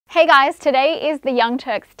Hey guys, today is the Young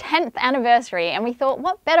Turks' 10th anniversary and we thought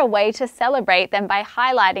what better way to celebrate than by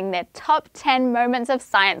highlighting their top 10 moments of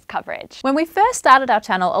science coverage. When we first started our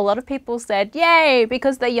channel, a lot of people said, yay,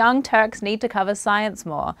 because the Young Turks need to cover science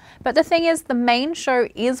more. But the thing is, the main show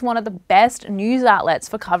is one of the best news outlets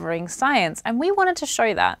for covering science, and we wanted to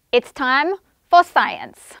show that. It's time for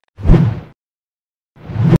science.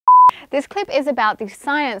 This clip is about the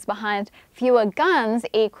science behind fewer guns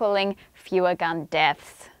equaling fewer gun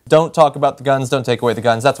deaths. Don't talk about the guns, don't take away the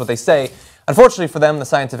guns, that's what they say. Unfortunately for them, the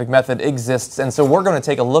scientific method exists, and so we're going to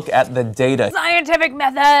take a look at the data. Scientific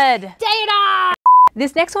method! Data!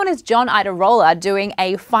 This next one is John Iadarola doing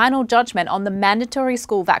a final judgment on the mandatory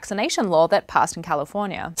school vaccination law that passed in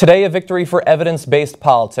California. Today, a victory for evidence-based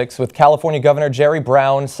politics, with California Governor Jerry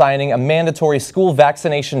Brown signing a mandatory school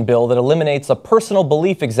vaccination bill that eliminates a personal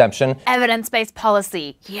belief exemption. Evidence-based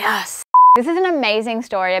policy, yes! This is an amazing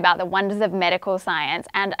story about the wonders of medical science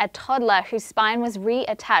and a toddler whose spine was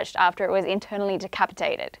reattached after it was internally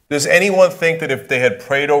decapitated. Does anyone think that if they had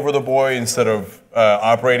prayed over the boy instead of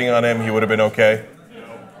operating on him, he would have been okay?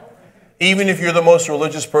 Even if you're the most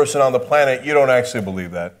religious person on the planet, you don't actually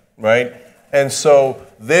believe that, right? And so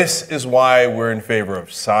this is why we're in favor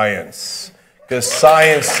of science, because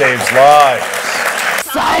science saves lives.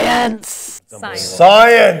 Science! Science!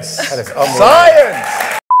 Science! That is unbelievable. Science!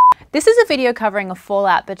 This is a video covering a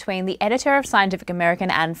fallout between the editor of Scientific American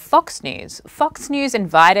and Fox News. Fox News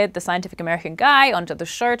invited the Scientific American guy onto the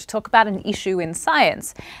show to talk about an issue in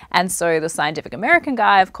science. And so the Scientific American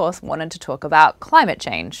guy, of course, wanted to talk about climate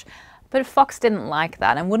change. But Fox didn't like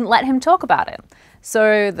that and wouldn't let him talk about it.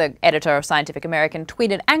 So the editor of Scientific American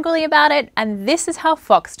tweeted angrily about it, and this is how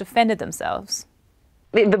Fox defended themselves.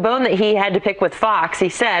 The bone that he had to pick with Fox, he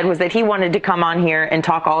said, was that he wanted to come on here and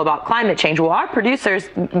talk all about climate change. Well, our producers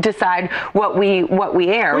decide what we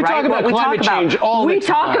air, we right? Talk about what we climate talk change about. all the time. We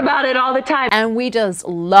talk about it all the time. And we just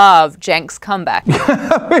love Cenk's comeback.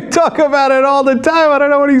 We talk about it all the time. I don't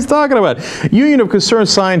know what he's talking about. Union of Concerned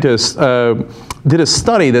Scientists did a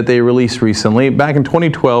study that they released recently. Back in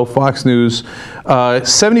 2012, Fox News,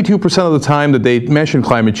 72% of the time that they mentioned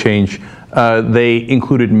climate change, they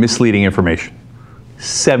included misleading information.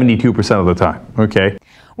 72% of the time, okay?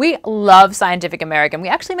 We love Scientific American. We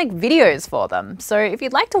actually make videos for them. So if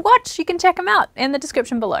you'd like to watch, you can check them out in the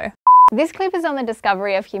description below. This clip is on the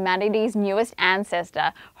discovery of humanity's newest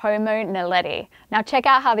ancestor, Homo naledi. Now check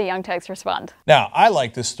out how the Young Turks respond. Now, I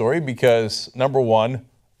like this story because, number one,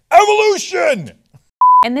 evolution!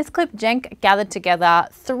 In this clip, Cenk gathered together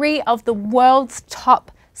 3 of the world's top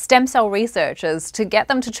stem cell researchers to get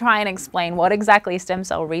them to try and explain what exactly stem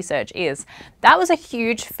cell research is. That was a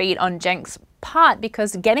huge feat on Cenk's part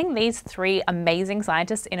because getting these 3 amazing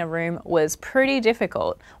scientists in a room was pretty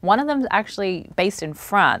difficult. One of them is actually based in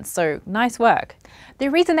France, so nice work.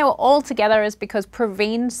 The reason they were all together is because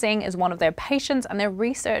Praveen Singh is one of their patients and they're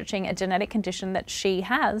researching a genetic condition that she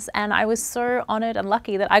has, and I was so honored and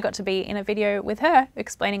lucky that I got to be in a video with her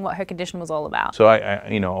explaining what her condition was all about. So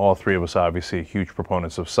you know, all 3 of us obviously huge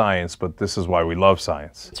proponents of science, but this is why we love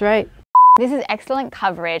science. That's right. This is excellent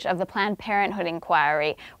coverage of the Planned Parenthood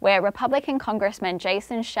inquiry, where Republican Congressman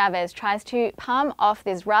Jason Chavez tries to palm off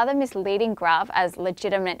this rather misleading graph as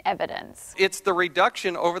legitimate evidence. It's the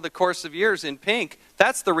reduction over the course of years in pink.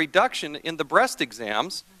 That's the reduction in the breast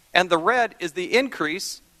exams, and the red is the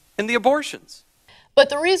increase in the abortions. But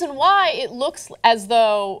the reason why it looks as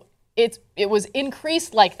though it was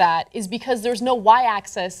increased like that is because there's no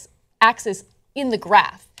y-axis in the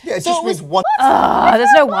graph. Yeah, it just means one. Oh, there's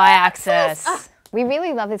no y-axis. We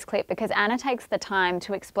really love this clip because Anna takes the time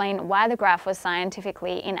to explain why the graph was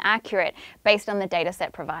scientifically inaccurate based on the data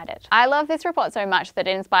set provided. I love this report so much that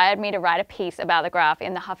it inspired me to write a piece about the graph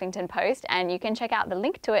in the Huffington Post, and you can check out the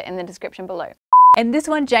link to it in the description below. In this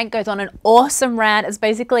one, Cenk goes on an awesome rant. It's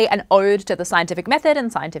basically an ode to the scientific method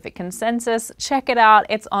and scientific consensus. Check it out.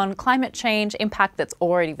 It's on climate change impact that's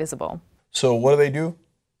already visible. So what do?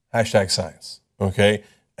 Hashtag science, okay?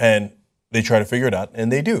 And they try to figure it out,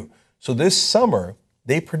 and they do. So this summer,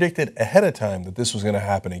 they predicted ahead of time that this was going to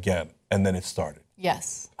happen again, and then it started.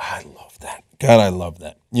 Yes. I love that. God, I love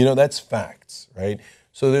that. You know, that's facts, right?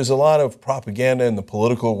 So there's a lot of propaganda in the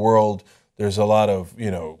political world. There's a lot of, you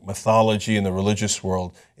know, mythology in the religious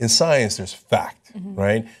world. In science, there's fact,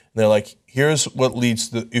 right? And they're like, here's what leads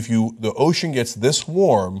to, if the ocean gets this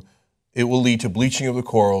warm, it will lead to bleaching of the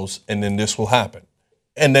corals, and then this will happen.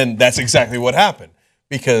 And then that's exactly what happened,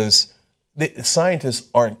 because the scientists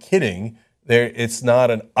aren't kidding. It's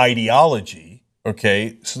not an ideology,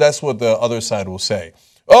 okay? So that's what the other side will say.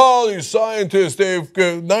 Oh, these scientists,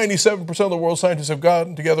 97% of the world's scientists have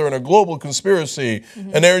gotten together in a global conspiracy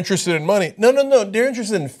and they're interested in money. No, they're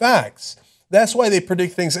interested in facts. That's why they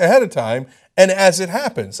predict things ahead of time and as it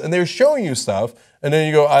happens. And they're showing you stuff and then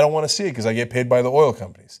you go, I don't want to see it because I get paid by the oil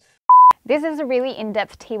companies. This is a really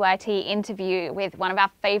in-depth TYT interview with one of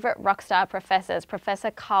our favorite rock star professors,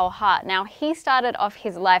 Professor Carl Hart. Now, he started off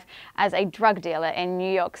his life as a drug dealer in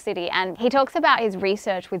New York City, and he talks about his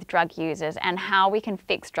research with drug users and how we can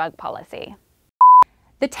fix drug policy.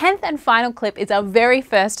 The 10th and final clip is our very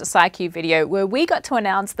first ScIQ video where we got to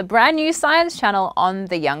announce the brand new science channel on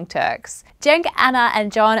the Young Turks. Cenk, Anna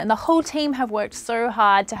and John and the whole team have worked so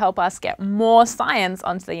hard to help us get more science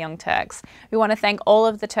onto the Young Turks. We want to thank all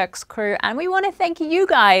of the Turks crew and we want to thank you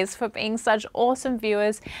guys for being such awesome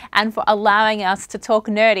viewers and for allowing us to talk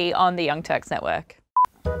nerdy on the Young Turks network.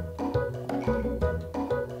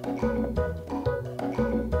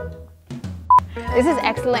 This is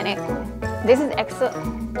excellent. This is excellent.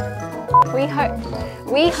 We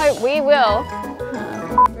hope we will.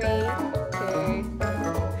 3,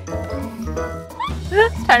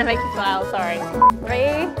 2. Trying to make you smile, sorry. 3.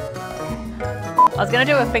 I was going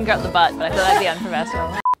to do a finger up the butt, but I thought that'd be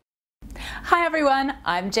unprofessional. Hi everyone,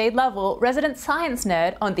 I'm Jayde Lovell, resident science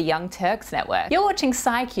nerd on the Young Turks network. You're watching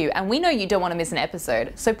ScIQ and we know you don't want to miss an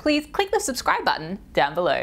episode, so please click the subscribe button down below.